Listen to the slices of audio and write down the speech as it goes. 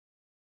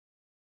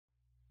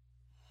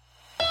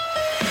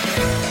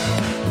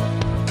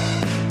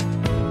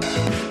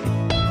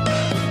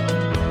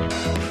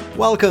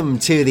Welcome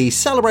to the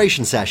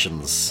Celebration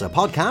Sessions, a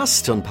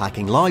podcast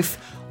unpacking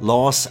life,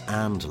 loss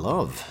and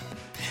love.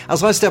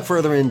 As I step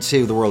further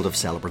into the world of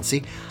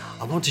celebrancy,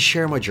 I want to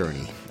share my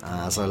journey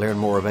as I learn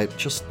more about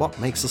just what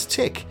makes us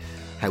tick,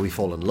 how we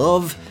fall in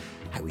love,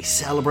 how we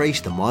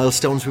celebrate the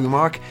milestones we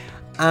mark,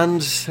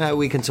 and how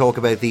we can talk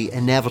about the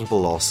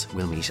inevitable loss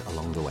we'll meet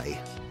along the way.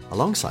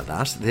 Alongside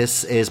that,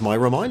 this is my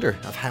reminder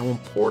of how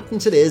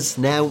important it is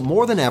now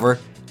more than ever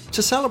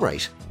to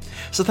celebrate.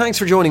 So thanks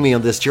for joining me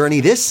on this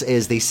journey. This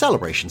is the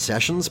Celebration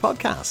Sessions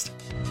podcast.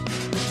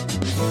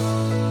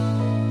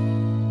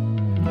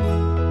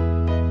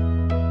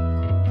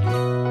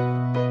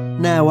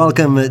 Now,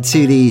 welcome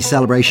to the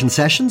Celebration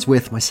Sessions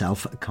with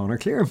myself, Conor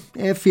Clear.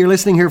 If you're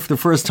listening here for the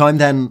first time,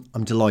 then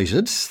I'm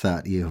delighted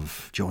that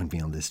you've joined me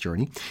on this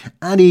journey.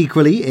 And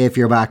equally, if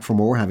you're back for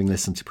more, having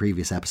listened to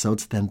previous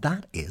episodes, then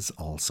that is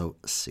also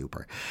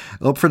super.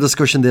 Up for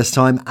discussion this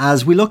time,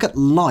 as we look at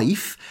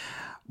life,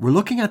 we're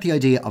looking at the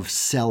idea of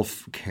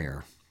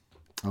self-care.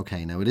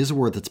 Okay, now it is a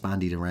word that's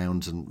bandied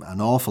around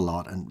an awful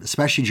lot, and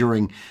especially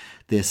during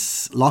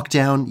this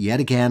lockdown,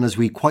 yet again, as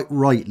we quite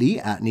rightly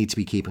need to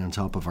be keeping on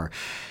top of our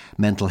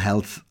mental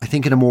health, I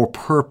think in a more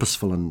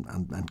purposeful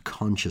and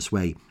conscious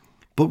way.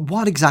 But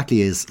what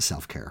exactly is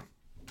self-care?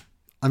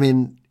 I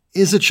mean,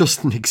 is it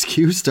just an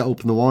excuse to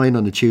open the wine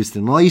on a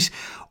Tuesday night,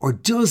 or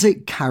does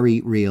it carry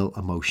real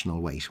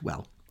emotional weight?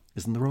 Well,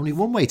 isn't there only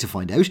one way to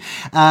find out?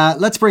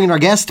 Let's bring in our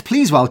guest.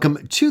 Please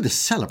welcome to the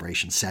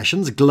Celebration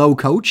Sessions, Glow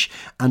coach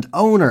and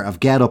owner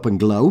of Get Up and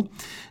Glow,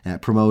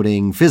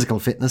 promoting physical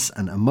fitness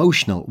and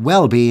emotional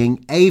well-being,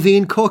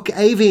 Aoibhinn Cook.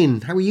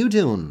 Aoibhinn, how are you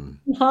doing?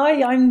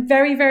 Hi, I'm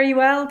very, very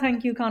well.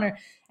 Thank you, Conor.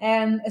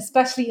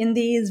 Especially in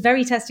these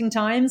very testing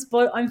times,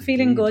 but I'm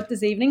feeling good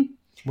this evening.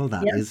 Well,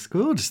 that is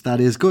good. That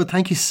is good.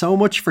 Thank you so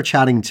much for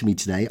chatting to me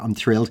today. I'm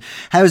thrilled.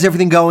 How's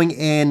everything going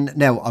in,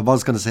 now I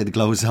was going to say the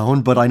Glow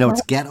Zone, but I know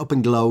it's Get Up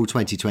and Glow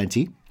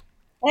 2020.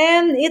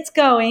 It's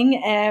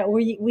going.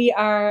 We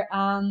are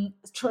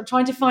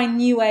trying to find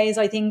new ways,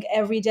 I think,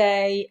 every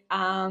day.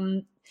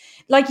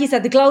 Like you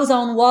said, the Glow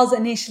Zone was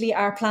initially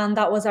our plan.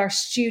 That was our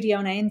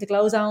studio name, the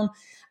Glow Zone.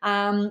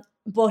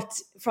 But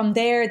from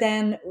there,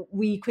 then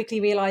we quickly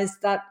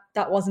realized that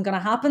that wasn't going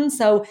to happen.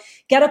 So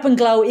Get Up and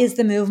Glow is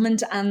the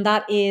movement. And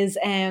that is,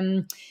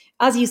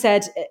 as you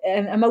said,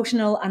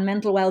 emotional and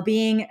mental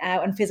well-being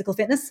and physical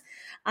fitness.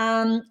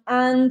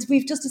 And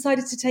we've just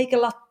decided to take a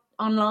lot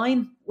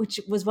online, which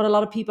was what a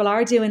lot of people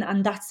are doing.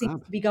 And that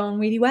seems to be going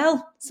really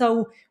well.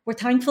 So we're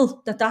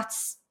thankful that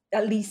that's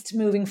at least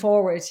moving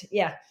forward.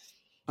 Yeah.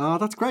 Oh,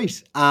 that's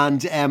great.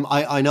 And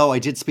I know I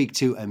did speak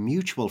to a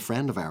mutual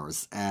friend of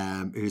ours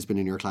who's been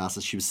in your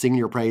classes. She was singing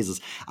your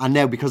praises. And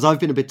now, because I've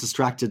been a bit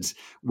distracted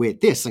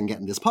with this and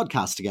getting this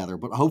podcast together,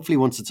 but hopefully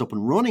once it's up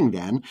and running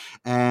then,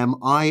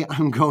 I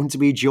am going to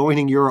be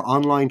joining your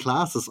online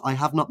classes. I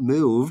have not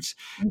moved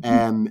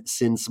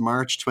since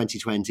March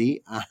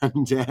 2020.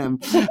 And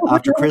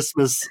after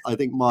Christmas, I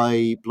think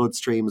my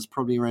bloodstream is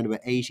probably around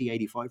about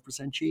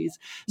 85% cheese.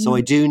 So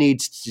I do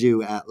need to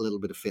do a little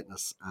bit of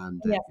fitness.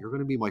 And you're going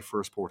to be my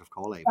first port of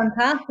call, Aoibhinn.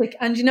 Fantastic.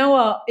 And you know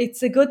what?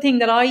 It's a good thing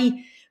that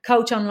I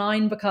coach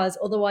online, because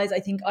otherwise I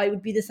think I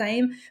would be the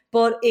same.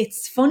 But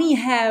it's funny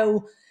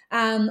how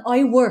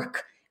I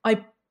work.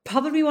 I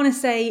probably want to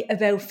say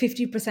about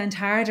 50%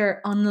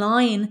 harder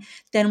online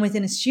than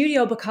within a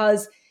studio,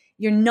 because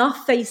you're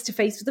not face to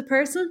face with the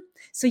person.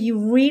 So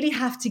you really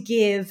have to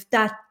give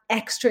that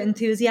extra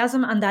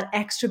enthusiasm and that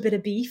extra bit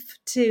of beef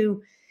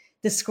to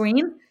the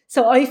screen.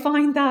 So I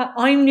find that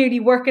I'm nearly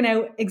working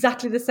out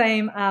exactly the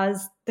same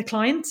as the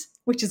client,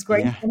 which is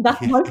great. And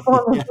that's my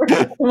fun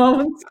at the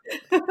moment.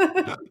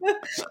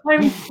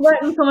 I'm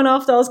sweating coming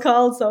off those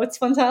calls, so it's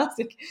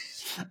fantastic.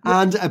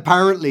 And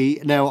apparently,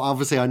 now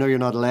obviously I know you're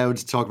not allowed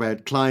to talk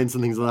about clients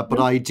and things like that,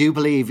 but I do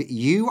believe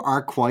you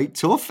are quite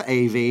tough,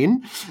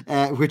 Aoibhinn,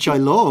 which I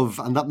love.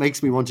 And that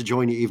makes me want to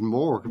join you even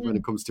more when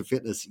it comes to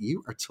fitness.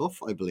 You are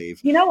tough, I believe.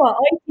 You know what?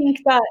 I think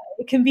that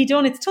it can be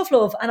done. It's tough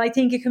love. And I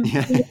think it can be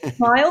done with a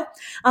smile.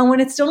 And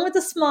when it's done with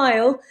a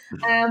smile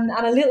and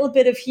a little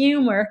bit of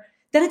humor,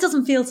 then it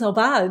doesn't feel so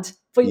bad,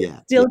 but you're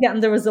still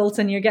getting the results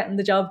and you're getting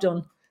the job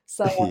done.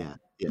 So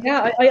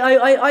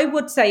I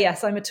would say,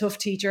 yes, I'm a tough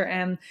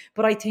teacher,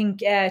 but I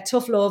think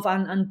tough love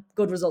and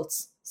good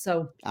results.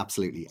 So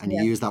absolutely. And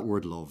you use that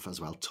word love as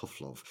well,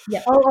 tough love.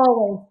 Yeah,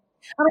 always.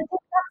 And I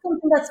think that's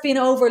something that's been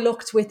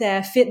overlooked with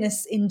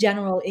fitness in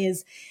general,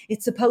 is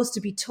it's supposed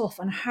to be tough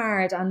and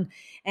hard,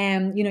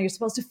 and you're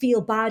supposed to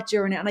feel bad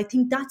during it. And I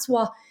think that's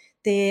what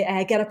the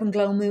Get Up and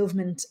Glow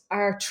movement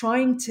are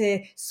trying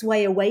to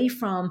sway away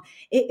from.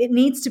 It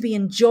needs to be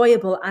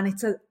enjoyable, and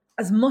it's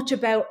as much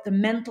about the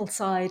mental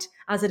side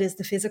as it is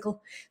the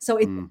physical. So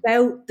it's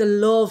about the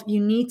love. You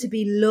need to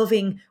be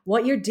loving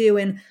what you're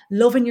doing,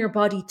 loving your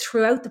body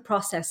throughout the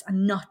process,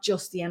 and not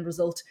just the end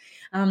result.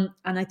 And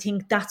I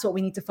think that's what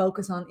we need to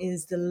focus on,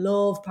 is the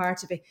love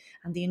part of it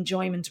and the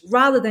enjoyment,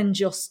 rather than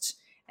just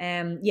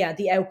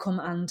the outcome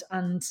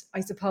and I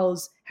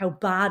suppose how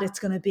bad it's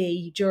going to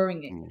be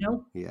during it,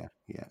 Yeah.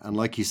 And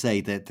like you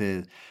say, that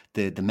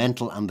the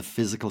mental and the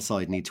physical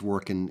side need to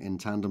work in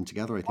tandem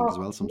together, I think, as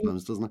well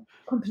sometimes, doesn't it?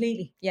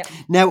 Completely. Yeah.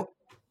 Now,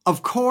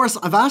 of course,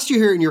 I've asked you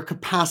here in your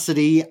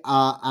capacity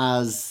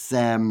as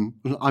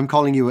I'm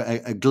calling you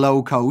a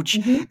Glow coach,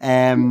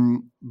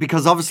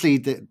 because obviously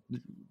the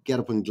Get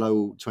Up and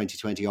Glow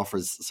 2020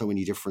 offers so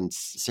many different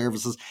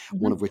services,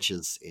 one of which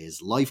is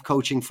life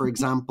coaching, for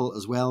example,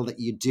 as well, that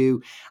you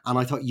do. And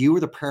I thought you were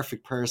the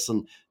perfect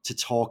person to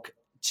talk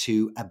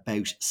to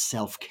about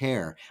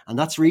self-care. And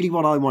that's really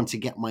what I want to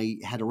get my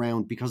head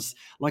around, because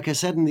like I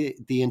said in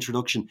the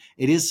introduction,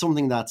 it is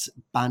something that's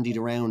bandied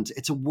around.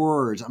 It's a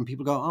word and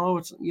people go, oh,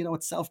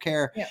 it's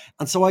self-care. Yeah.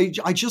 And so I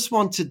just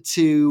wanted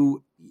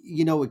to,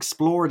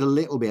 explore it a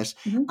little bit.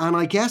 And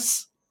I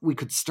guess we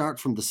could start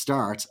from the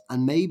start,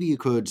 and maybe you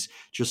could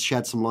just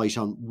shed some light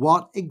on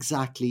what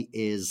exactly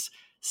is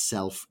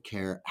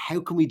self-care.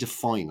 How can we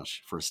define it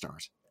for a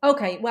start?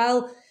 Okay,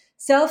 well,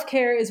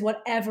 self-care is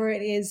whatever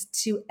it is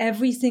to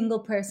every single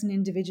person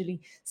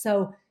individually.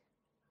 So,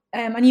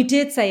 and you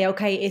did say,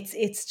 okay,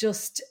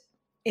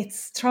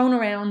 it's thrown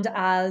around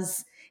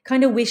as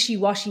kind of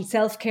wishy-washy.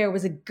 Self-care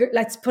was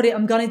let's put it,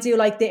 I'm going to do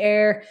like the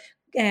air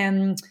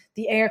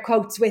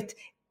quotes with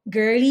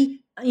girly,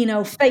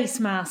 face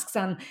masks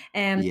and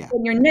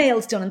your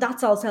nails done, and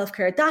that's all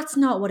self-care. That's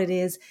not what it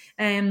is.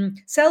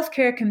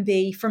 Self-care can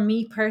be, for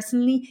me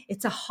personally,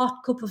 it's a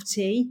hot cup of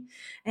tea.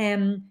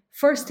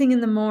 First thing in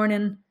the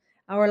morning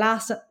or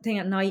last thing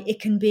at night. It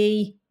can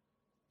be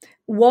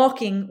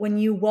walking, when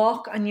you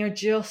walk and you're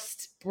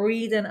just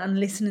breathing and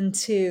listening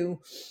to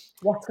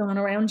what's going on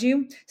around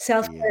you.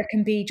 Self-care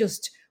can be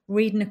just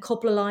reading a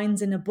couple of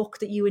lines in a book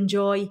that you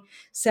enjoy.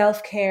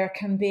 Self-care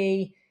can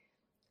be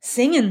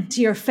singing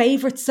to your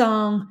favorite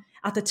song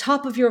at the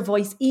top of your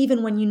voice,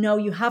 even when you know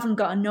you haven't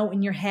got a note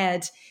in your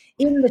head,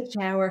 in the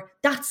shower.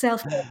 That's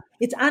self-care.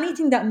 It's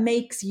anything that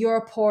makes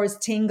your pores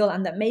tingle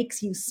and that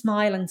makes you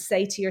smile and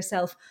say to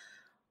yourself,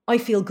 I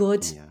feel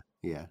good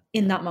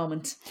in that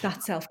moment.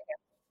 That's self-care.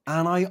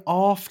 And I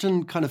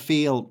often kind of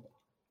feel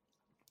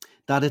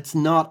that it's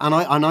not, and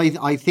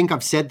I think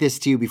I've said this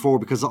to you before,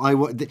 because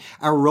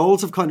our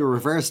roles have kind of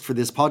reversed for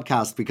this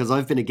podcast, because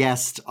I've been a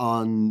guest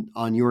on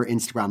your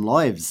Instagram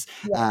lives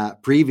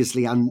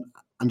previously, and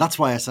that's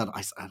why I said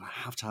I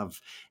have to have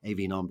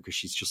Aoibhinn on, because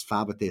she's just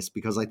fab at this,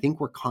 because I think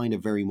we're kind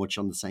of very much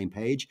on the same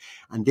page,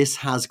 and this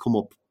has come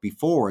up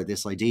before,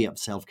 this idea of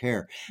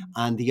self-care,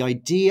 and the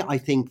idea, I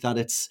think, that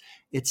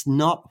it's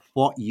not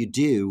what you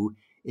do,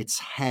 it's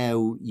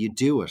how you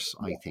do it,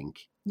 I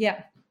think.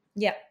 Yeah.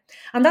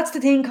 And that's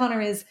the thing,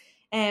 Conor, is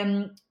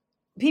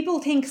people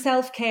think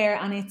self-care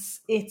and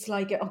it's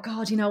like, oh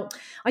God, do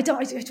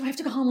I have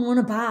to go home and run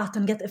a bath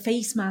and get the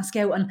face mask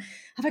out, and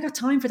have I got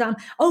time for that, and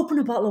open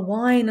a bottle of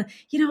wine?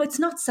 It's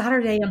not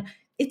Saturday, and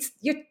it's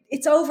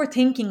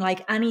overthinking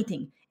like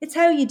anything. It's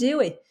how you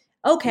do it.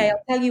 Okay,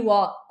 I'll tell you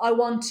what, I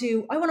want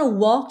to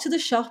walk to the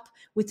shop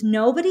with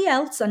nobody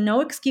else and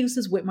no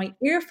excuses, with my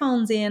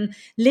earphones in,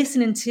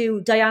 listening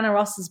to Diana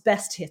Ross's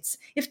best hits.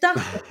 If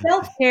that's what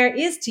self-care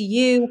is to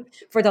you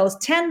for those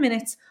 10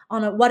 minutes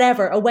on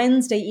a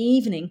Wednesday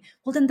evening,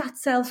 well, then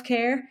that's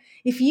self-care.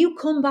 If you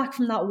come back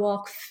from that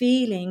walk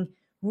feeling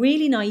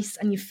really nice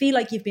and you feel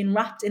like you've been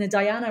wrapped in a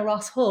Diana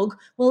Ross hug,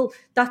 well,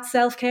 that's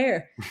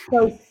self-care.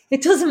 So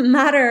it doesn't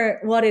matter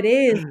what it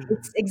is.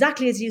 It's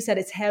exactly as you said,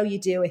 it's how you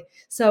do it.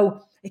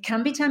 So it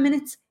can be 10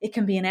 minutes, it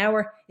can be an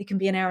hour, it can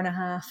be an hour and a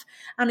half.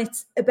 And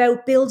it's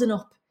about building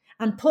up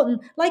and putting,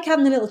 like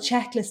having a little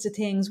checklist of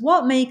things.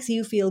 What makes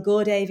you feel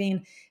good,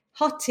 Aoibhinn?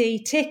 Hot tea,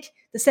 tick.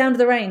 The sound of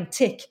the rain,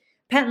 tick.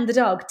 Petting the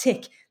dog,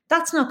 tick.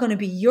 That's not going to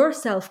be your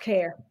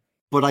self-care.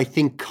 But I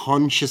think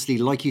consciously,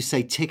 like you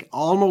say,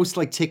 almost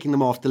like ticking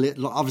them off the list.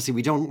 Obviously,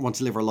 we don't want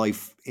to live our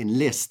life in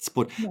lists,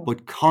 but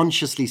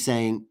consciously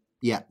saying,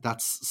 yeah,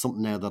 that's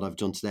something now that I've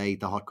done today,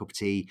 the hot cup of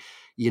tea,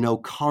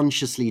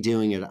 consciously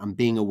doing it and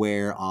being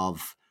aware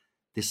of,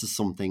 this is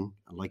something,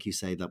 like you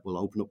say, that will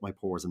open up my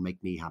pores and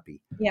make me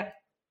happy. Yeah.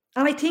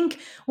 And I think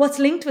what's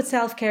linked with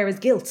self-care is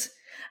guilt.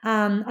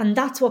 And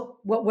that's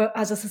what we're,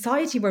 as a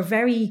society, we're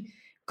very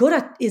good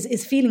at,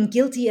 is feeling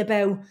guilty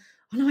about,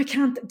 oh no, I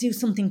can't do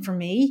something for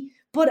me.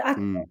 But at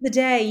the end of the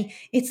day,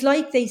 it's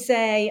like they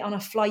say on a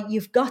flight,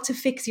 you've got to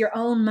fix your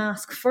own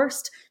mask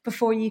first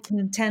before you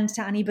can tend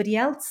to anybody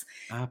else.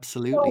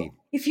 Absolutely. So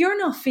if you're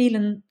not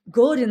feeling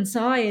good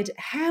inside,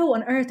 how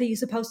on earth are you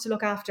supposed to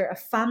look after a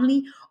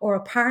family or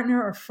a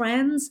partner or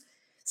friends?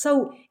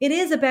 So it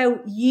is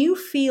about, you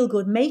feel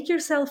good, make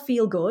yourself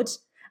feel good,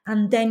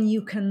 and then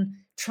you can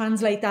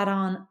translate that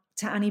on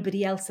to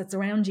anybody else that's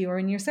around you or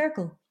in your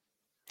circle.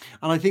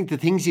 And I think the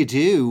things you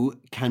do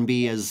can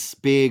be as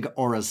big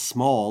or as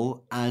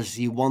small as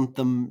you want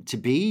them to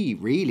be,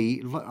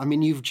 really. I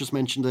mean, you've just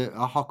mentioned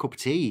a hot cup of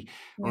tea,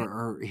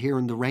 or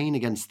hearing the rain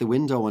against the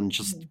window and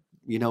just,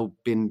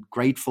 been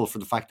grateful for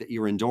the fact that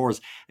you're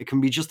indoors. It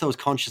can be just those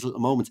conscious little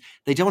moments.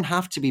 They don't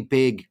have to be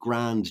big,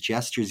 grand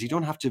gestures. You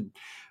don't have to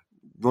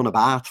run a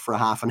bath for a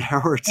half an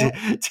hour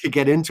to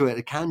get into it.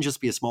 It can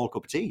just be a small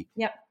cup of tea.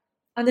 Yeah.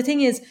 And the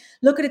thing is,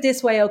 look at it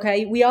this way,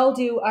 okay? We all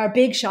do our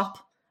big shop,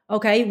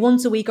 okay,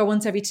 once a week or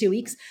once every 2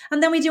 weeks.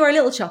 And then we do our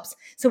little shops.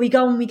 So we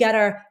go and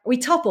we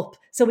top up.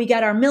 So we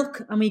get our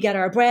milk and we get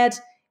our bread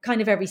kind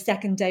of every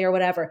second day or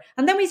whatever.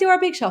 And then we do our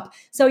big shop.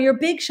 So your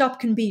big shop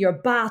can be your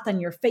bath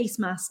and your face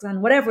masks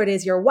and whatever it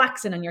is, your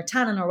waxing and your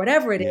tanning or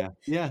whatever it is.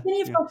 Yeah. Then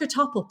you've got your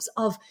top ups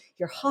of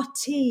your hot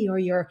tea or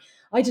your,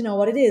 I don't know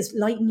what it is,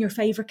 lighting your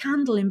favorite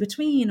candle in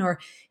between, or,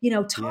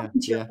 talking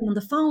to your on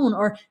the phone,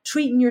 or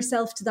treating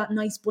yourself to that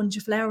nice bunch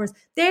of flowers.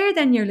 They're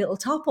then your little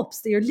top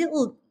ups. They're your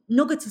little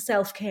nuggets of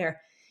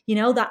self-care,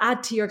 that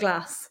add to your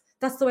glass.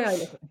 That's the way I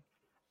look at it.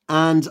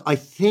 And I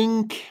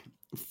think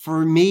for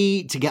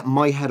me to get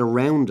my head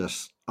around it,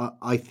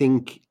 I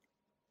think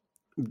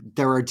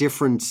there are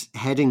different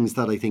headings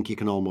that I think you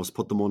can almost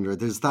put them under.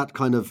 There's that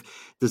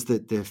there's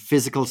the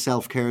physical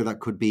self-care that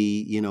could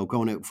be,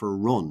 going out for a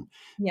run,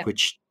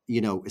 which,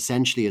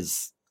 essentially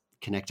is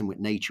connecting with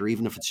nature,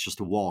 even if it's just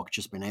a walk,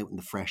 just being out in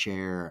the fresh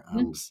air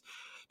and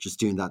just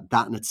doing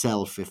that in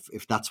itself.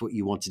 If that's what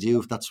you want to do,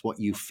 if that's what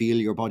you feel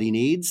your body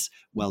needs,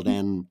 well,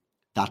 then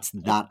that's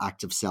that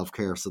act of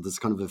self-care. So there's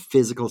kind of a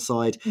physical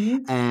side.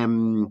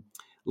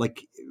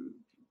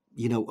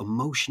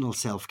 Emotional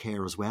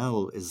self-care as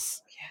well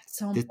is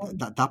so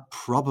that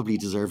probably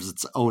deserves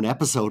its own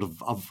episode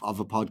of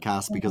a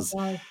podcast, because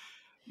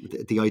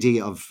the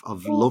idea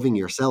of loving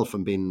yourself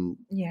and being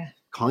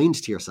kind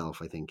to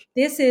yourself, I think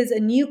this is a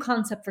new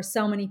concept for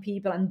so many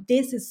people, and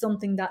this is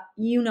something that,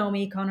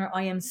 me, Conor,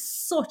 I am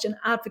such an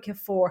advocate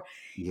for.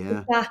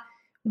 That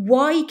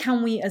why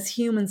can we as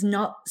humans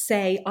not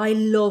say I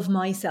love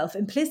myself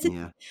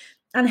implicitly?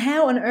 And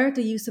how on earth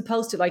are you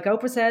supposed to, like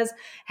Oprah says,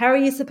 how are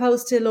you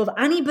supposed to love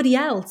anybody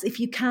else if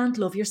you can't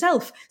love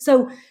yourself?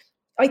 So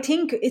I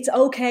think it's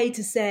okay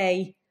to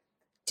say,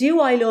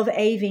 do I love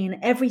Aoibhinn,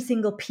 every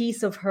single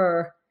piece of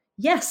her?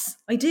 Yes,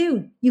 I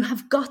do. You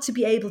have got to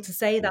be able to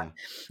say that.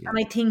 And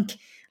I think,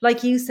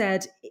 like you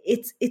said,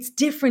 it's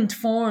different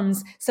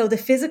forms. So the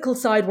physical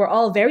side we're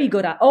all very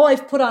good at. Oh,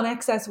 I've put on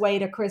excess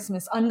weight at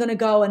Christmas. I'm going to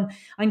go and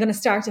I'm going to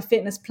start a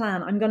fitness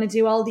plan. I'm going to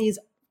do all these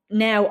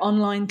now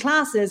online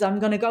classes. I'm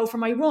going to go for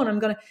my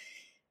run.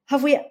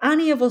 Have we,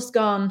 any of us,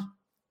 gone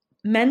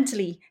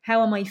mentally?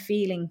 How am I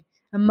feeling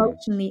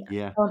emotionally?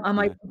 Am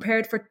I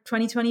prepared for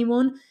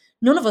 2021?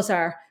 None of us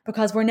are,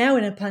 because we're now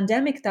in a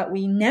pandemic that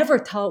we never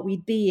thought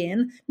we'd be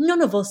in.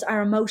 None of us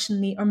are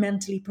emotionally or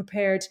mentally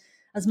prepared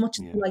as much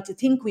as we like to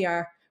think we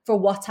are for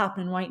what's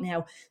happening right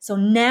now. So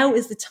now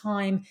is the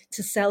time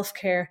to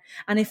self-care.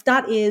 And if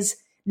that is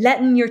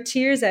letting your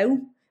tears out,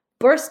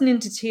 bursting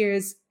into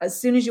tears as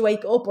soon as you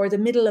wake up or the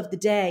middle of the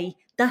day,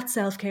 that's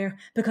self-care,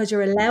 because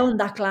you're allowing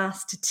that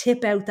glass to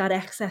tip out that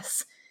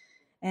excess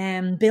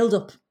build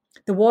up.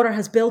 The water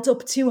has built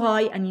up too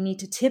high and you need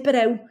to tip it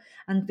out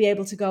and be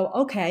able to go,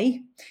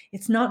 okay,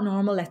 it's not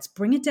normal. Let's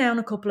bring it down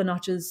a couple of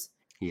notches.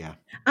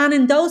 And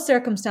in those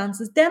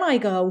circumstances, then I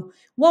go,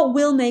 what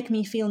will make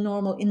me feel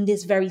normal in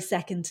this very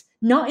second?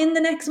 Not in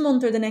the next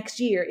month or the next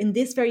year. In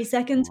this very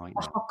second,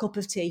 a hot cup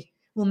of tea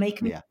will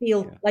make me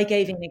feel like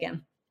Aoibhinn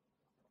again.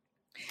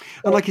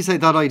 And like you say,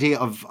 that idea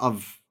of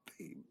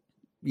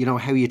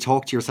how you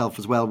talk to yourself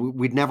as well.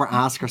 We'd never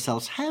ask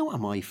ourselves, how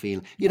am I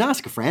feeling? You'd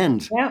ask a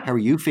friend, how are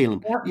you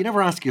feeling? You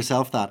never ask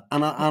yourself that.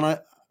 And I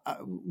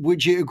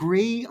would you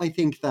agree? I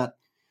think that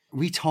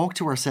we talk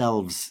to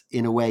ourselves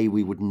in a way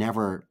we would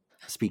never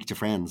speak to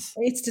friends.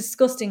 It's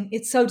disgusting.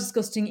 It's so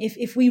disgusting.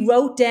 If we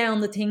wrote down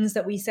the things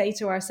that we say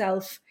to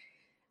ourselves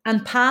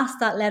and passed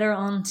that letter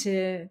on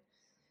to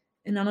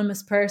an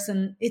anonymous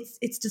person,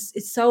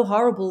 it's so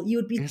horrible. You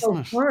would be so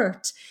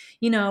hurt,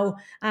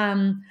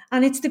 and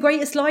it's the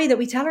greatest lie that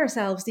we tell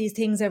ourselves these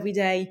things every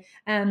day.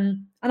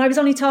 And I was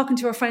only talking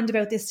to a friend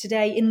about this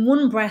today. In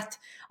one breath,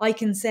 I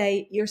can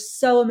say, you're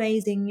so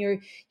amazing,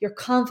 you're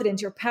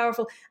confident, you're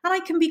powerful. And I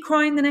can be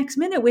crying the next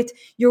minute with,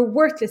 you're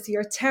worthless,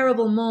 you're a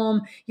terrible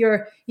mom,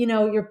 your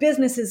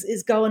business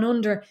is going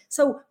under.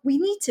 So we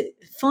need to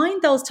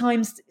find those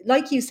times,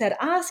 like you said,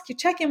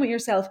 check in with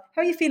yourself.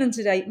 How are you feeling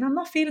today? And I'm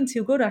not feeling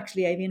too good,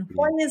 actually, Aoibhinn.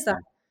 Why is that?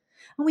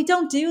 And we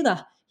don't do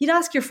that. You'd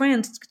ask your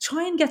friend,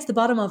 try and get to the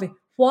bottom of it.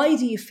 Why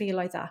do you feel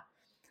like that?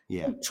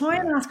 Try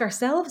and ask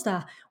ourselves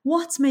that.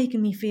 What's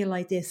making me feel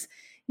like this?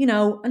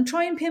 And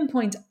try and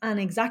pinpoint. And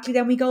exactly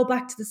then we go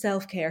back to the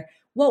self-care.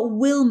 What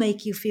will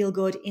make you feel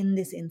good in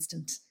this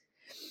instant?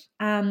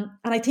 And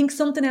I think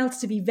something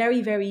else to be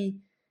very, very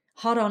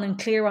hot on and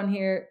clear on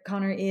here,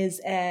 Conor, is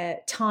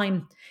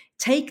time.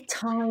 Take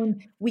time.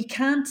 We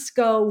can't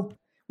go.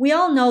 We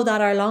all know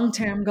that our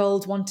long-term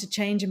goals want to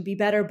change and be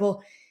better, but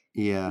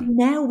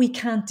now we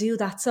can't do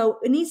that. So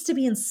it needs to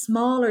be in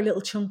smaller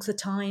little chunks of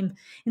time.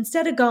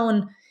 Instead of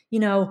going,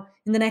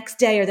 in the next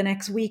day or the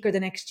next week or the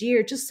next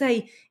year, just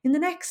say, in the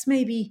next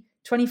maybe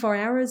 24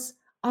 hours,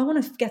 I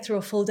want to get through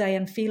a full day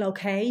and feel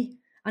okay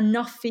and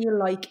not feel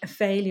like a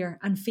failure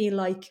and feel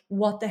like,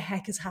 what the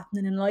heck is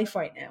happening in life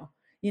right now,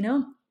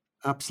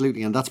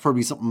 Absolutely. And that's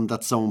probably something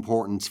that's so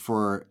important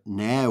for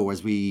now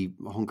as we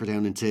hunker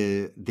down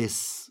into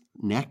this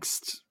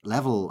next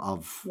level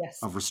of Yes.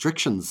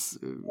 restrictions,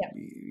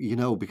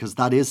 Yeah. because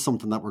that is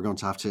something that we're going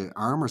to have to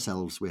arm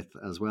ourselves with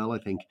as well, I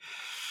think.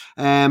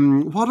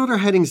 What other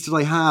headings did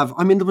I have?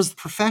 I mean, there was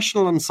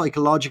professional and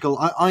psychological.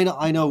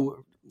 I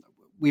know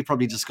we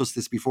probably discussed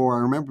this before.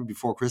 I remember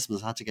before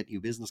Christmas, I had to get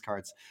new business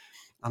cards.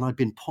 And I'd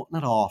been putting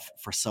it off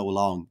for so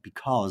long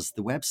because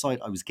the website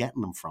I was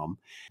getting them from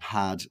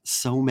had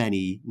so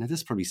many. Now,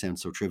 this probably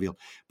sounds so trivial,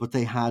 but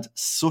they had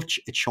such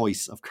a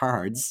choice of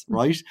cards,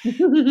 right?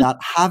 That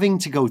having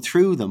to go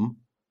through them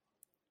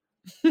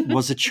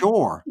was a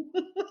chore.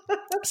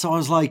 So I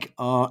was like,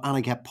 and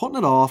I kept putting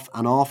it off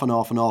and off and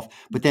off and off.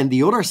 But then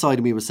the other side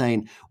of me was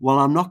saying, well,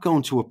 I'm not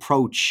going to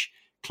approach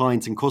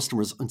clients and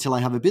customers until I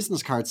have a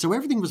business card. So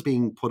everything was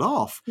being put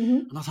off.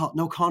 And I thought,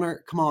 no,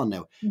 Conor, come on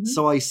now.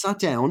 So I sat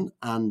down,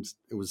 and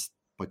it was,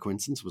 by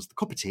coincidence, it was the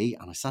cup of tea.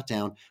 And I sat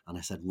down and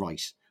I said,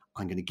 right,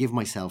 I'm going to give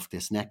myself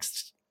this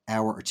next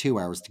hour or 2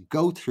 hours to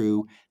go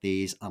through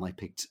these. And I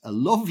picked a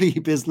lovely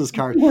business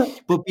card.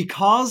 But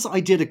because I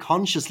did it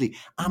consciously,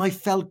 and I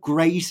felt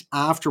great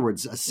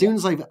afterwards, as soon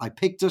as I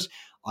picked it,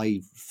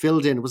 I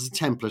filled in, it was a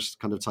template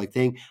kind of type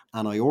thing,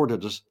 and I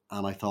ordered it,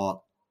 and I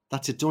thought,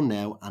 that's it, done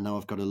now. And now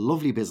I've got a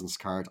lovely business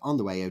card on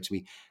the way out to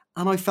me.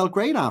 And I felt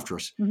great after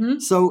it.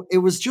 So it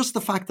was just the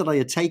fact that I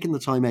had taken the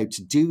time out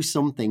to do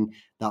something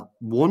that,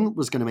 one,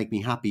 was going to make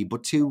me happy,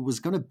 but two,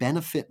 was going to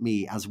benefit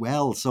me as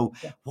well. So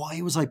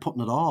why was I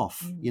putting it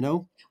off,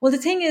 Well, the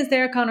thing is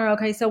there, Conor,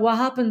 okay, so what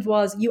happened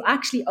was you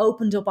actually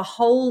opened up a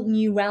whole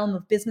new realm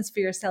of business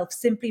for yourself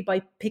simply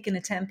by picking a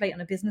template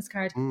on a business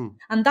card.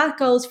 And that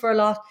goes for a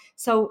lot.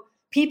 So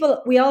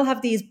people, we all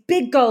have these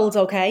big goals,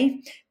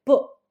 okay?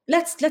 But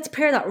let's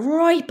pair that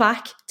right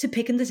back to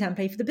picking the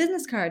template for the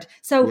business card.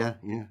 So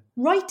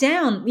write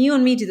down, you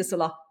and me do this a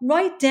lot,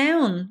 write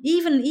down,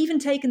 even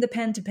taking the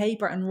pen to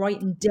paper and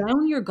writing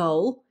down your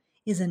goal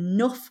is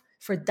enough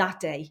for that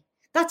day.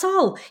 That's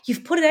all.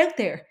 You've put it out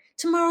there.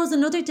 Tomorrow's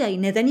another day.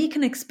 Now then you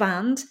can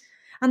expand,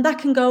 and that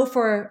can go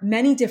for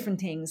many different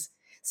things.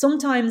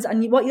 Sometimes,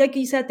 and what, like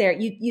you said there,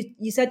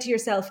 you said to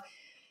yourself,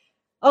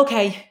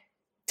 okay,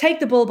 take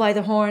the bull by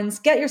the horns,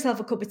 get yourself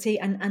a cup of tea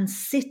and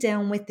sit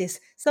down with this.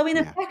 So in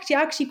effect, you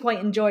actually quite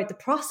enjoyed the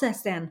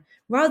process then,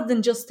 rather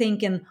than just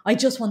thinking, I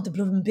just want the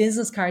blooming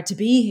business card to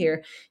be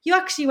here. You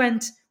actually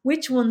went,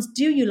 which ones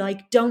do you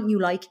like, don't you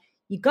like?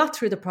 You got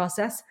through the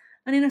process.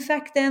 And in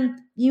effect,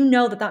 then you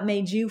know that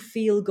made you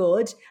feel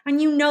good,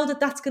 and you know that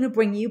that's going to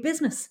bring you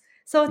business.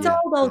 So it's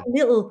all those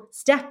little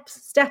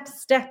steps,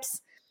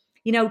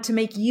 to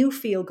make you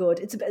feel good.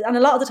 And a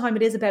lot of the time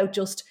it is about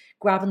just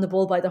grabbing the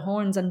bull by the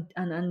horns and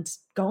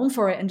going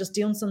for it and just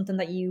doing something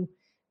that you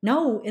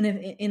know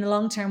in a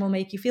long term will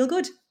make you feel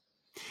good.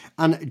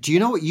 And do you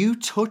know what? You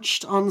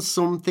touched on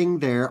something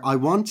there. I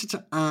wanted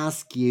to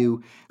ask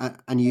you,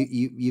 and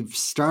you've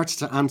started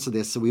to answer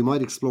this, so we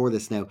might explore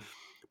this now.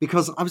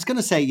 Because I was going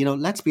to say,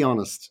 let's be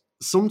honest,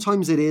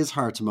 sometimes it is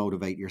hard to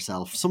motivate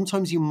yourself.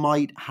 Sometimes you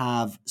might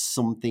have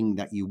something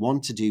that you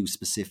want to do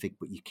specific,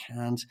 but you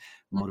can't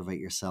motivate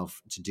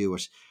yourself to do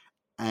it.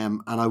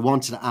 And I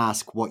wanted to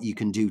ask what you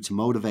can do to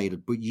motivate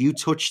it. But you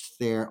touched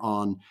there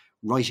on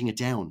writing it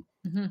down.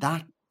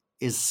 That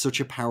is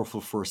such a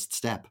powerful first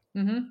step.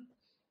 And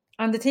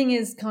the thing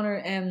is,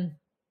 Conor,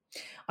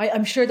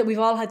 I'm sure that we've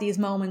all had these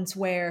moments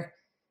where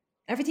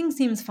everything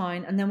seems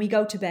fine, and then we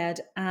go to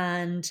bed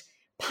and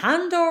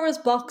Pandora's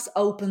box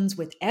opens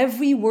with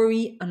every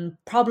worry and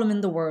problem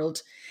in the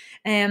world.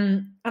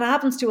 And it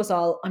happens to us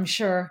all, I'm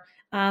sure.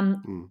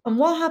 And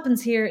what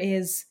happens here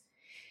is,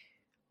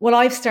 what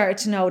I've started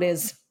to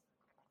notice,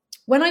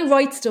 when I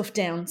write stuff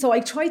down, so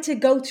I try to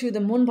go through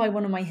them one by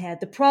one in my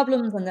head, the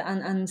problems and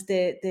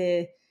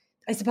the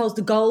I suppose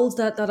the goals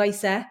that I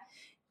set,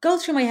 go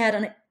through my head,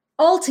 and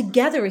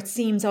altogether it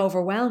seems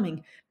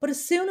overwhelming. But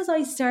as soon as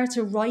I start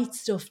to write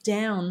stuff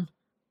down,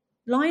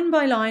 line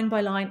by line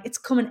by line, it's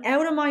coming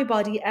out of my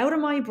body, out of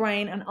my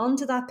brain, and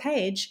onto that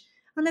page.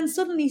 And then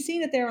suddenly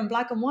seeing it there in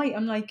black and white,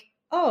 I'm like,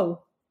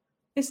 oh,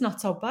 it's not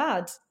so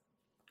bad.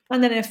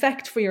 And then in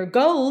effect for your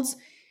goals,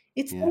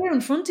 it's there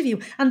in front of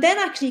you. And then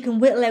actually you can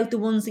whittle out the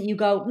ones that you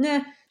go,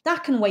 nah,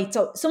 that can wait.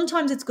 So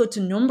sometimes it's good to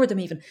number them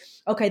even.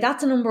 Okay,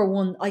 that's a number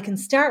one. I can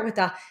start with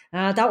that.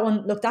 That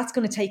one, look, that's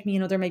going to take me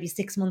another maybe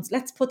 6 months.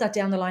 Let's put that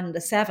down the line at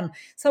a 7.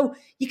 So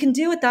you can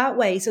do it that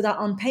way so that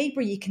on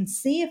paper you can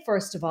see it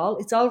first of all.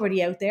 It's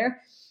already out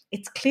there.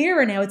 It's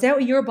clearer now. It's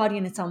out of your body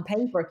and it's on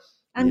paper.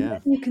 And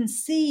then you can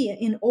see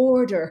in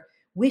order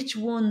which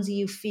ones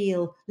you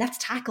feel, let's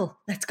tackle,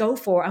 let's go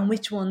for, and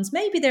which ones,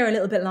 maybe they're a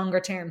little bit longer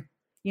term,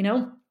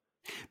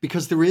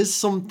 Because there is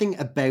something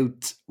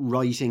about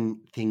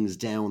writing things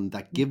down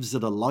that gives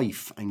it a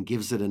life and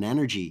gives it an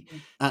energy.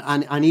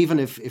 And even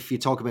if you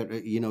talk about,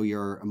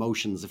 your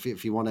emotions,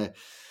 if you want to,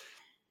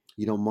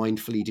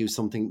 mindfully do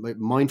something,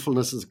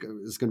 mindfulness is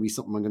going to be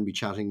something I'm going to be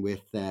chatting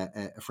with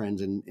a friend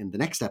in the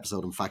next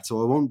episode, in fact.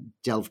 So I won't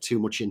delve too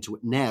much into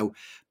it now.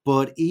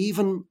 But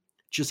even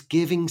just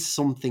giving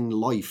something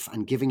life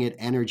and giving it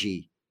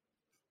energy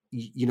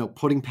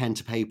putting pen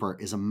to paper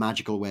is a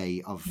magical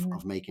way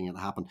of making it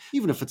happen.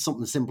 Even if it's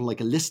something simple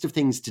like a list of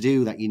things to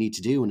do that you need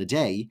to do in a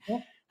day,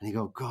 and you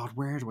go, God,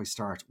 where do I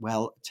start?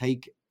 Well,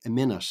 take a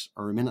minute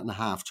or a minute and a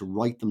half to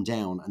write them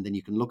down, and then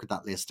you can look at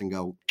that list and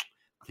go,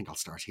 I think I'll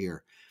start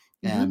here.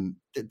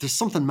 There's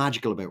something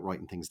magical about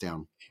writing things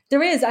down.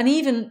 There is, and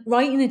even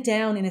writing it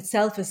down in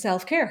itself is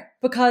self-care,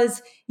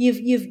 because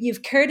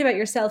you've cared about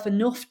yourself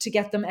enough to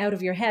get them out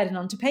of your head and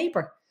onto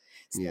paper.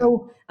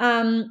 So,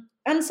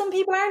 and some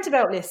people aren't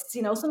about lists.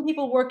 Some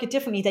people work it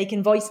differently. They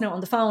can voice note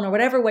on the phone or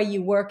whatever way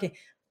you work it.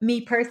 Me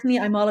personally,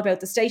 I'm all about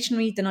the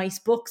stationery, the nice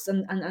books,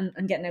 and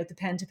getting out the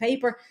pen to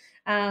paper.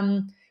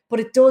 But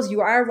it does.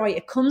 You are right.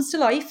 It comes to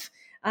life.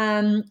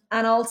 And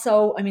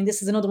also, I mean,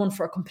 this is another one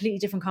for a completely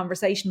different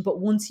conversation. But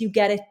once you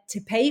get it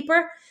to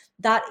paper,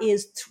 that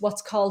is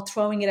what's called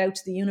throwing it out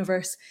to the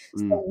universe.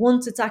 So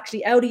once it's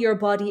actually out of your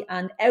body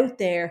and out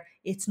there,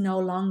 it's no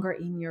longer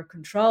in your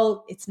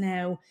control. It's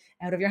now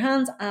out of your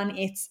hands, and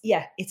it's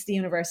the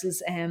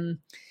universe's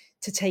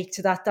to take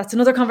to that. That's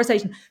another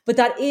conversation. But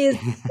that is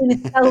in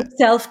itself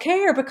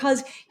self-care,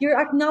 because you're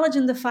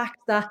acknowledging the fact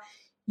that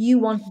you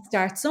want to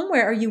start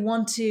somewhere, or you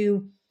want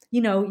to,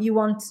 you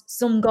want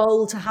some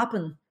goal to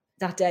happen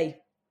that day.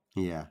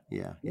 Yeah.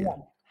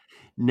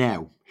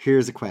 Now,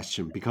 here's a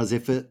question, because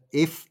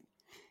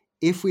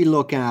if we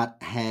look at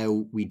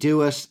how we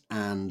do it,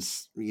 and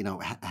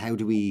how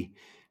do we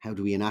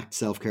enact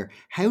self-care,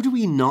 how do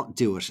we not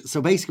do it?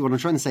 So basically what I'm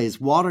trying to say is,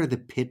 what are the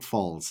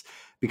pitfalls?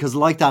 Because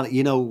like that,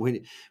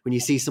 when you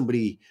see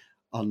somebody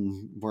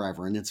on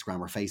wherever, on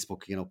Instagram or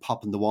Facebook,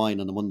 popping the wine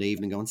on a Monday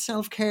evening going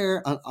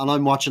self-care, and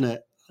I'm watching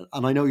it,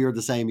 and I know you're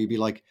the same, you'd be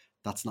like,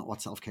 that's not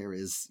what self-care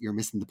is. You're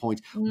missing the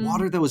point.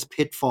 What are those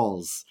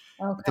pitfalls,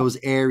 those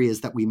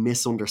areas that we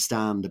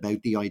misunderstand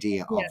about the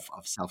idea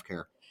of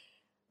self-care?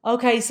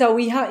 Okay, so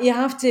you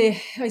have to,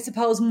 I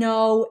suppose,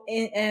 know,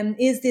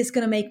 is this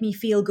going to make me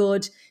feel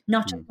good,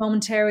 not just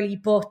momentarily,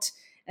 but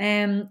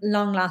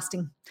long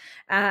lasting?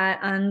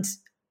 And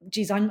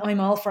geez, I'm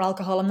all for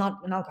alcohol. I'm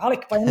not an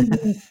alcoholic by any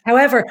means.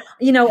 However,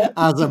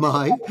 as am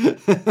I.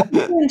 I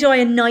do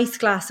enjoy a nice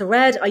glass of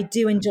red. I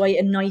do enjoy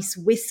a nice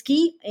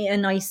whiskey, a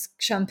nice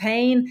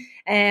champagne.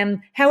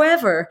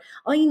 However,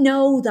 I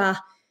know that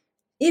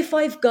if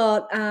I've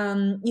got,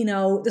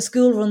 the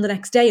school run the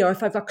next day, or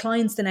if I've got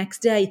clients the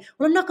next day,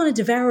 well, I'm not going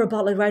to devour a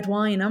bottle of red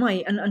wine, am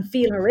I? And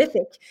feel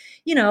horrific.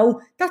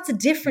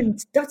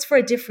 That's for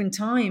a different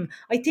time.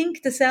 I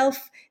think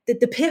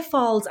the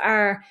pitfalls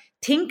are,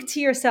 think to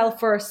yourself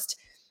first,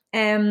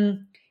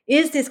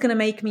 is this going to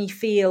make me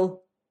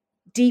feel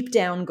deep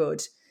down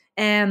good?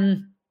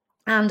 And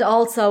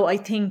also, I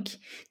think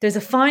there's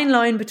a fine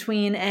line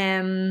between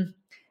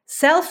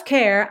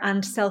self-care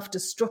and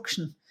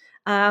self-destruction.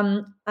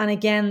 And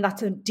again,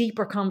 that's a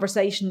deeper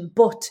conversation,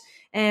 but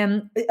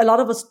a lot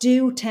of us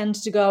do tend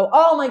to go,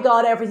 oh my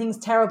God, everything's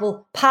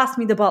terrible, pass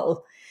me the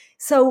bottle.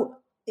 So,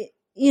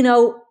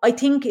 I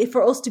think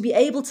for us to be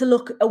able to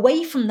look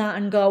away from that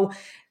and go,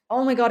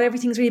 oh my God,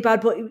 everything's really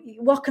bad, but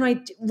what can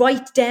I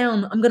write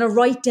down? I'm going to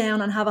write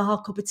down and have a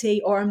hot cup of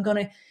tea, or I'm going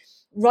to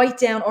write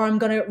down, or I'm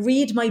going to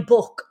read my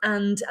book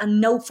and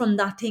note from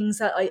that things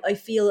that I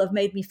feel have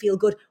made me feel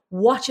good.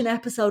 Watch an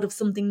episode of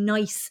something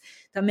nice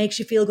that makes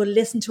you feel good.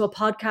 Listen to a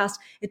podcast.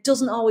 It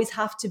doesn't always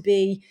have to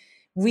be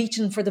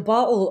reaching for the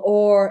bottle,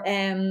 or,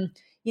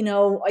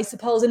 I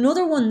suppose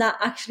another one that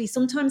actually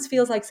sometimes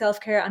feels like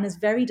self-care and is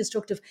very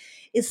destructive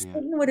is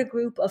sitting with a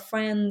group of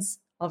friends,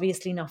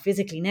 obviously not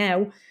physically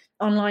now,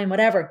 online,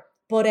 whatever,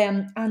 but,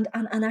 and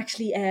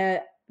actually,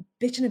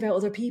 bitching about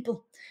other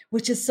people,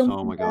 which is something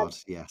oh my God,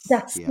 yes,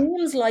 that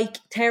seems like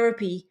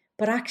therapy,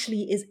 but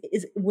actually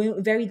is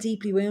very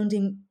deeply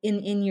wounding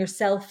in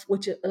yourself,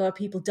 which a lot of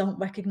people don't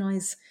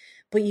recognize.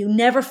 But you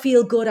never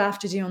feel good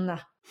after doing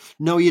that.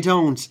 No, you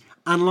don't.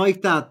 And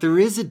like that, there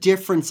is a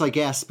difference, I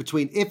guess,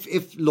 between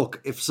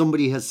if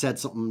somebody has said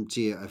something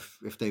to you,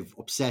 if they've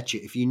upset you,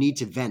 if you need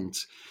to vent,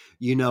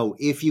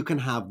 if you can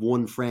have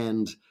one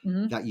friend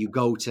that you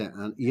go to,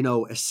 and,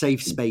 a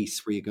safe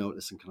space where you go,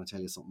 listen, can I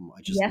tell you something?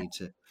 I just need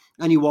to,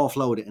 and you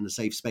offload it in a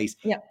safe space.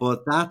 Yeah.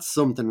 But that's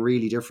something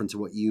really different to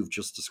what you've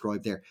just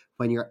described there.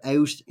 When you're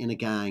out in a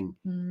gang,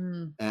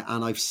 and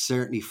I've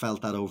certainly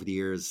felt that over the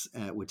years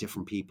with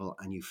different people,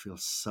 and you feel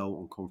so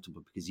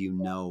uncomfortable because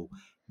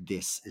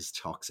this is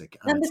toxic.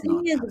 And the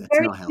thing is,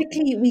 very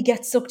quickly we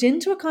get sucked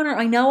into it, Conor.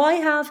 I know I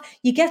have.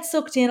 You get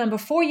sucked in, and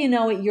before you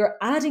know it, you're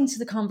adding to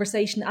the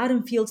conversation,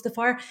 adding fuel to the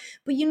fire.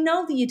 But you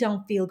know that you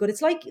don't feel good.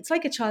 It's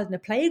like a child in a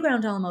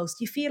playground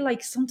almost. You feel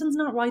like something's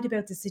not right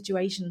about the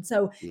situation.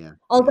 So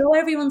although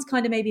everyone's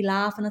kind of maybe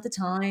laughing at the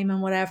time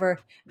and whatever,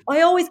 I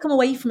always come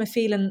away from a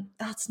feeling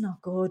that's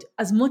not good.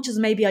 As much as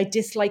maybe I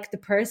dislike the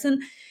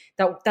person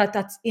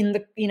that's in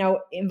the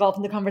involved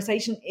in the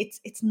conversation,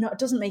 it's not, it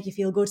doesn't make you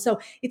feel good. So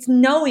it's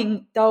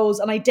knowing those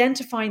and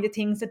identifying the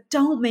things that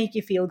don't make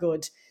you feel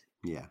good.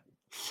 Yeah,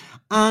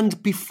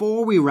 And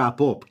before we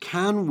wrap up,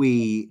 can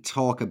we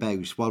talk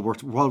about, while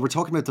we're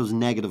talking about those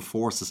negative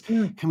forces,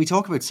 can we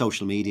talk about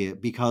social media?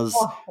 Because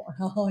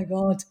Oh my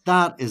God.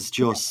 that is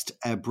just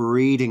a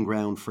breeding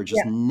ground for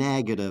just Yeah.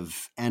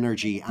 negative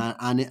energy.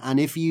 And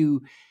if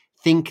you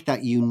think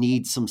that you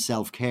need some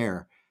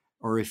self-care,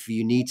 or if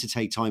you need to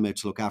take time out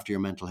to look after your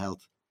mental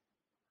health,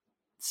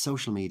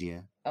 social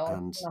media Oh,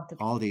 and not the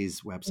all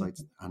these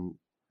websites, and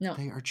no.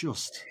 they are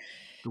just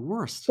the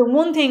worst. The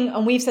one thing,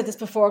 and we've said this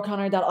before,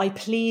 Connor, that I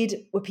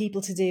plead with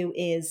people to do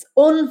is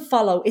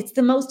unfollow. It's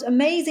the most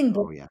amazing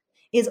book. Oh yeah.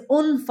 Is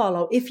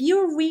unfollow. If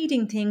you're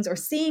reading things or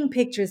seeing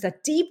pictures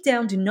that deep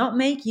down do not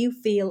make you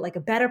feel like a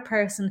better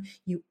person,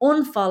 you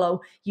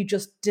unfollow, you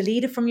just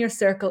delete it from your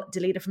circle,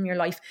 delete it from your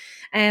life.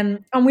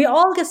 And we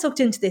all get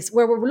sucked into this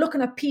where we're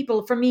looking at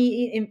people, for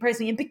me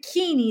personally, in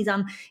bikinis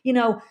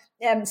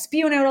and,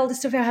 spewing out all this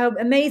stuff about how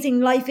amazing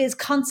life is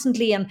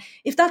constantly. And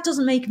if that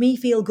doesn't make me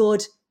feel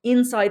good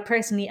inside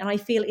personally and I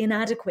feel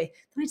inadequate,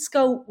 then I just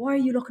go, why are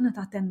you looking at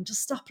that then?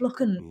 Just stop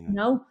looking,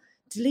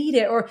 delete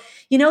it. Or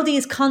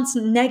these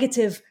constant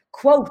negative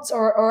quotes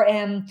or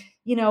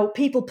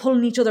people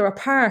pulling each other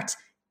apart,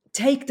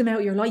 take them out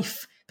of your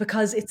life,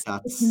 because it's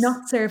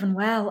not serving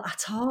well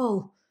at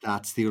all.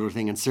 That's the other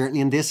thing. And certainly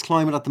in this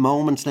climate at the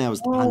moment now,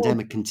 as the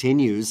pandemic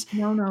continues,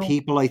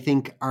 people, I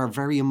think, are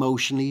very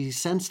emotionally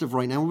sensitive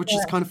right now, which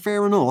is kind of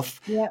fair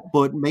enough. Yeah.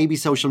 But maybe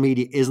social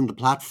media isn't the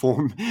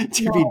platform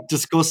to be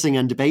discussing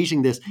and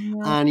debating this.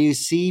 And you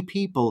see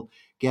people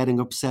getting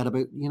upset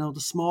about,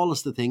 the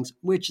smallest of things,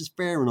 which is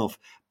fair enough.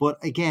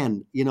 But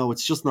again,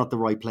 it's just not the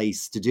right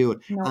place to do it.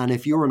 No. And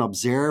if you're an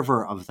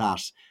observer of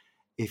that,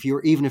 if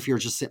you're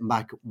just sitting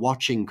back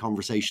watching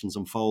conversations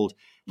unfold,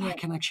 that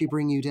can actually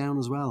bring you down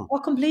as well. Oh,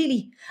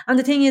 completely. And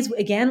the thing is,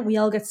 again, we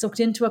all get sucked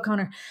into it,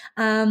 Connor.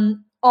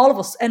 All of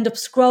us end up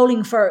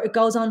scrolling it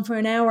goes on for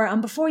an hour.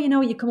 And before you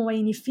know it, you come away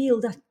and you feel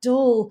that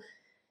dull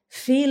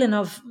feeling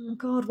of, oh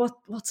God,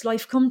 what's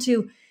life come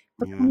to?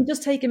 But you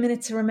just take a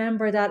minute to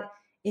remember that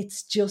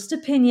it's just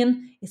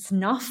opinion. It's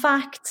not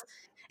fact.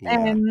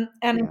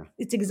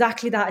 It's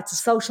exactly that. It's a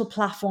social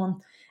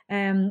platform.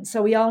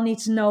 So we all need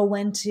to know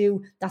when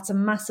to, that's a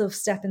massive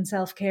step in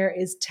self-care,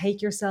 is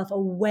take yourself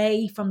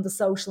away from the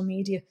social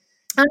media.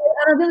 And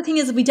another thing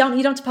is, you don't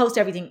have to post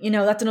everything.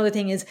 That's another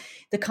thing, is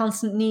the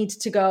constant need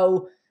to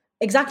go,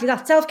 exactly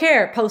that,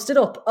 self-care, post it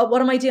up. What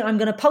am I doing? I'm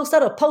going to post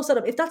that up.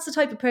 If that's the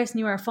type of person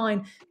you are,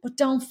 fine. But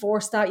don't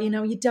force that.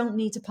 You don't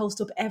need to post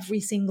up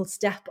every single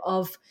step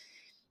of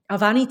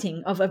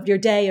anything, of your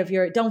day,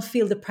 don't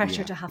feel the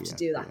pressure to have to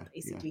do that,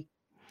 basically. Yeah.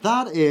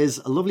 That is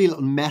a lovely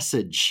little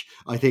message,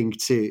 I think,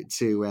 to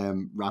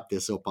wrap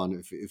this up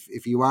on.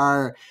 If you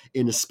are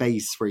in a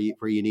space where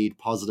you need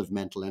positive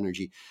mental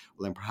energy,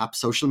 well, then perhaps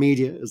social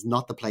media is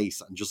not the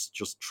place, and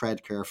just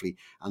tread carefully.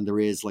 And there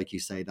is, like you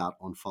say, that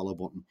unfollow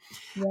button.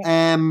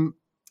 Yeah.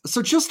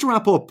 So just to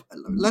wrap up,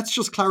 let's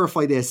just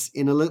clarify this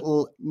in a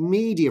little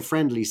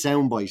media-friendly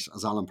soundbite,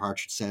 as Alan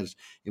Partridge said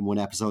in one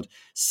episode.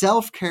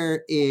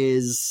 Self-care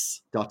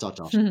is ...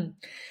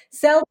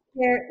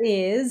 Self-care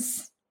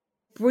is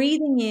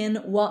breathing in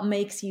what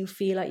makes you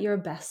feel at your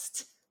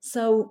best.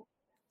 So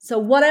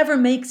whatever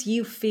makes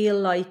you feel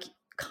like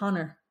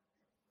Connor,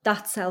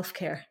 that's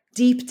self-care.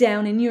 Deep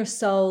down in your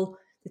soul,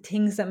 the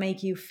things that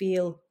make you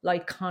feel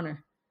like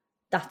Connor,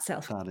 that's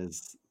self-care.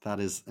 That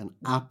is an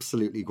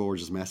absolutely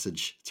gorgeous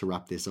message to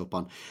wrap this up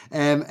on.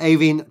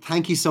 Aoibhinn,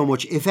 thank you so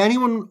much. If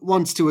anyone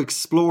wants to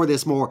explore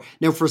this more,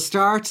 now for a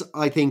start,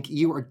 I think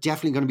you are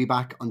definitely going to be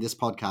back on this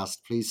podcast.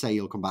 Please say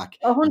you'll come back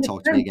 100%. and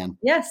talk to me again.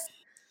 Yes.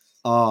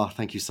 Oh,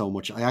 thank you so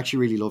much. I actually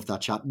really love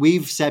that chat.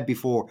 We've said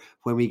before,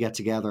 when we get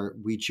together,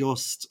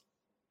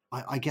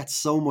 I get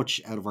so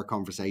much out of our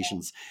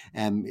conversations.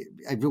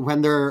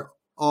 When they're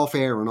off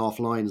air and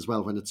offline as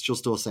well, when it's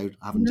just us out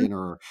having dinner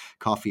or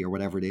coffee or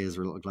whatever it is,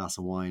 or a little glass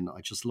of wine,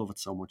 I just love it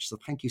so much. So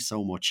thank you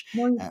so much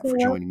for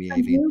joining me, Aoibhinn.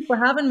 Thank you for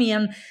having me.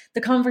 And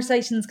the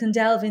conversations can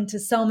delve into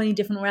so many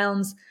different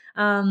realms.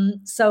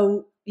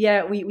 So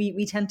yeah,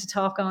 we tend to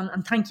talk on,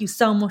 and thank you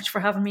so much for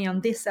having me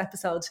on this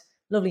episode.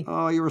 Lovely.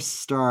 Oh, you're a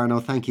star. No,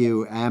 thank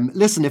you.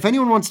 Listen, if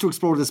anyone wants to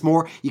explore this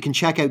more, you can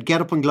check out Get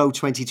Up and Glow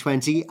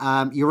 2020.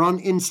 You're on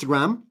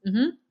Instagram.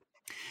 Mm-hmm.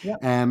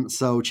 Yep.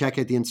 So check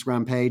out the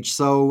Instagram page.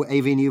 So,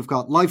 Aoibhinn, you've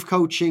got life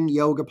coaching,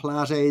 yoga,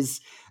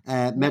 Pilates,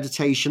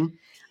 meditation.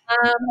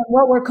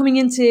 What we're coming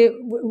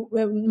into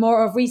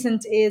more of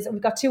recent is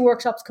we've got 2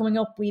 workshops coming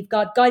up. We've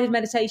got guided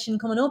meditation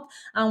coming up,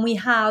 and we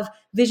have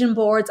vision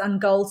boards and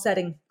goal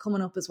setting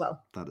coming up as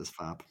well. That is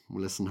fab.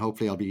 Well, listen,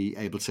 hopefully I'll be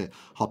able to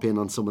hop in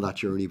on some of that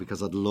journey,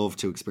 because I'd love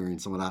to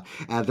experience some of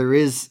that. There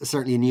is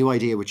certainly a new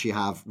idea which you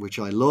have, which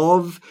I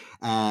love.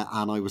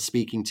 And I was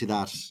speaking to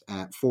that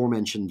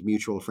aforementioned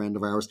mutual friend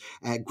of ours,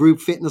 group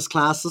fitness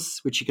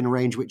classes, which you can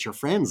arrange with your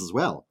friends as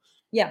well.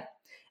 Yeah.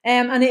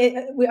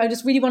 I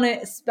just really want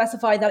to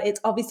specify that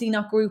it's obviously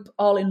not group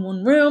all in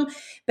one room.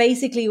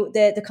 Basically,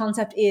 the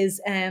concept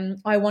is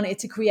I wanted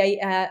to create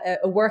a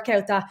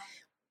workout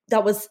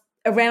that was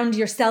around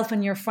yourself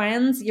and your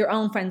friends, your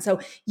own friends. So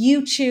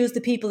you choose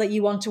the people that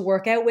you want to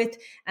work out with,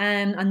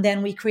 and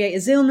then we create a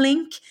Zoom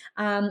link.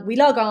 We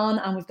log on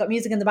and we've got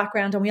music in the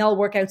background and we all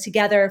work out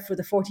together for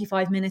the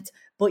 45 minutes.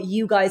 But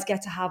you guys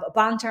get to have a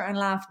banter and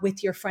laugh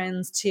with your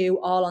friends too,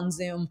 all on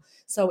Zoom.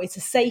 So it's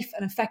a safe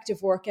and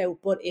effective workout,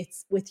 but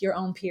it's with your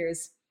own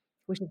peers,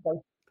 which is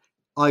great.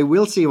 I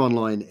will see you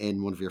online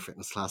in one of your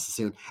fitness classes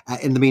soon.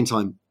 In the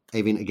meantime,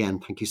 Aoibhinn, again,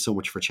 thank you so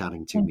much for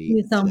chatting to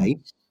me today.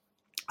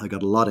 I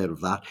got a lot out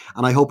of that,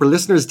 and I hope our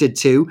listeners did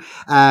too.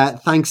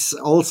 Thanks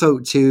also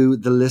to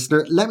the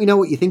listener. Let me know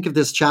what you think of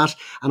this chat,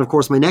 and of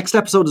course my next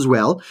episode as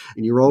well,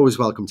 and you're always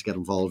welcome to get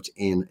involved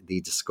in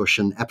the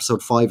discussion.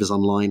 Episode 5 is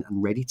online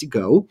and ready to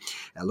go,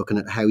 looking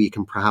at how you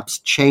can perhaps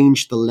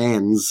change the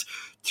lens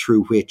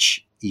through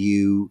which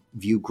you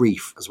view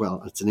grief as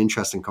well. It's an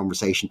interesting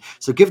conversation,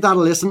 so give that a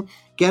listen.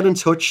 Get in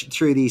touch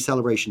through the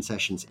Celebration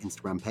Sessions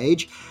Instagram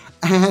page.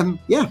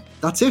 Yeah,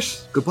 that's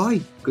it. Goodbye,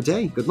 good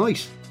day, good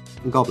night,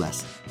 and God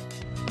bless.